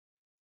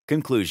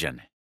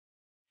Conclusion: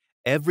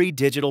 every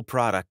digital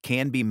product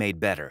can be made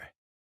better.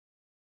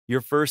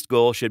 Your first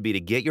goal should be to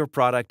get your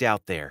product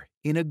out there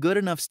in a good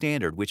enough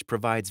standard which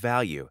provides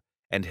value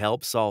and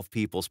helps solve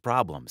people's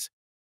problems.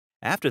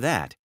 After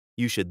that,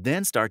 you should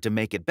then start to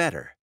make it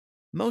better.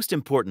 Most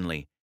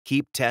importantly,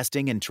 keep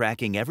testing and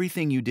tracking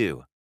everything you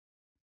do.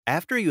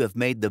 After you have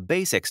made the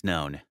basics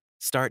known,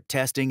 start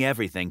testing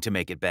everything to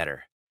make it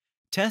better.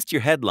 Test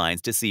your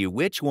headlines to see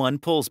which one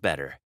pulls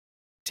better.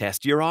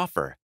 Test your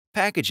offer,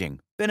 packaging,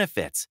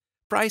 benefits,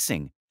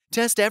 pricing.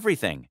 Test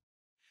everything.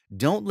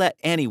 Don't let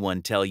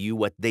anyone tell you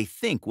what they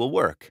think will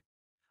work.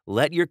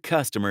 Let your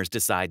customers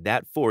decide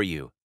that for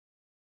you.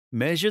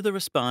 Measure the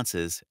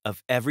responses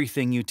of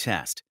everything you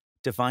test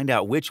to find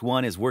out which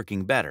one is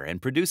working better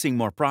and producing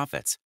more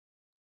profits.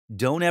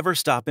 Don't ever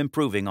stop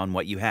improving on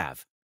what you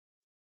have.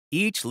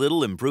 Each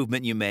little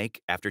improvement you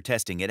make after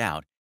testing it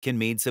out can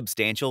mean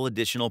substantial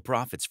additional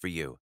profits for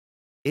you.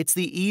 It's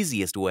the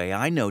easiest way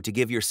I know to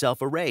give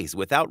yourself a raise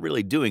without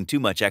really doing too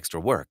much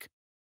extra work.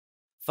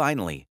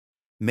 Finally,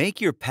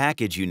 make your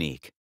package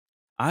unique,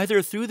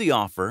 either through the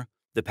offer,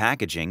 the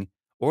packaging,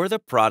 or the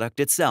product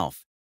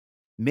itself.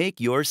 Make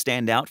yours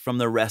stand out from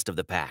the rest of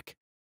the pack.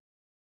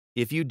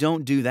 If you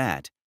don't do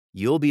that,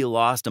 you'll be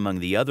lost among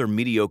the other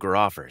mediocre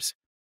offers,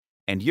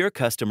 and your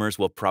customers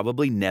will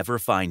probably never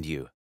find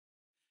you.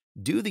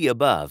 Do the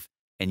above,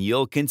 and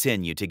you'll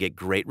continue to get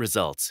great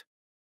results.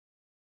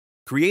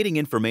 Creating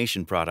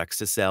information products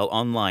to sell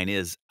online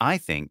is, I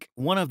think,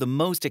 one of the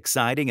most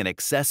exciting and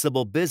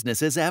accessible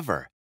businesses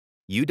ever.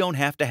 You don't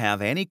have to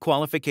have any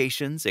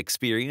qualifications,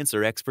 experience,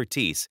 or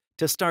expertise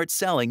to start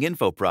selling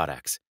info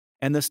products,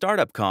 and the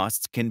startup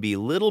costs can be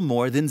little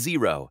more than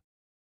zero.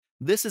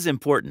 This is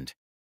important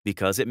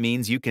because it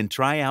means you can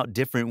try out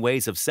different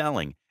ways of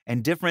selling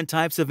and different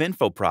types of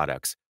info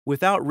products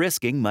without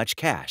risking much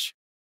cash.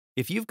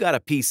 If you've got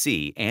a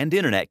PC and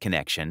internet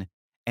connection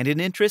and an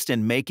interest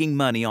in making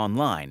money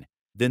online,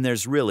 then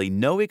there's really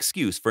no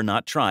excuse for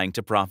not trying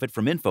to profit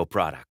from info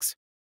products.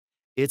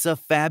 It's a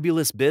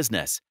fabulous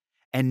business,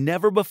 and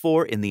never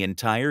before in the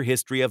entire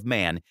history of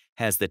man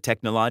has the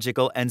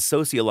technological and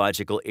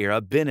sociological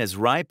era been as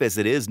ripe as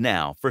it is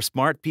now for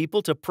smart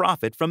people to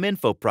profit from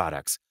info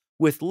products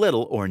with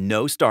little or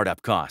no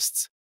startup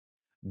costs.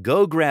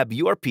 Go grab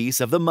your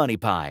piece of the money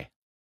pie.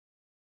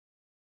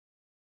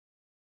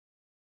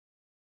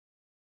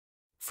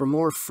 For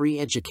more free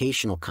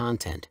educational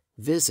content,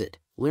 visit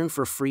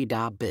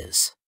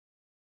learnforfree.biz.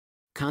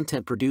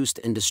 Content produced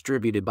and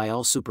distributed by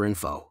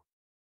AllSuperInfo.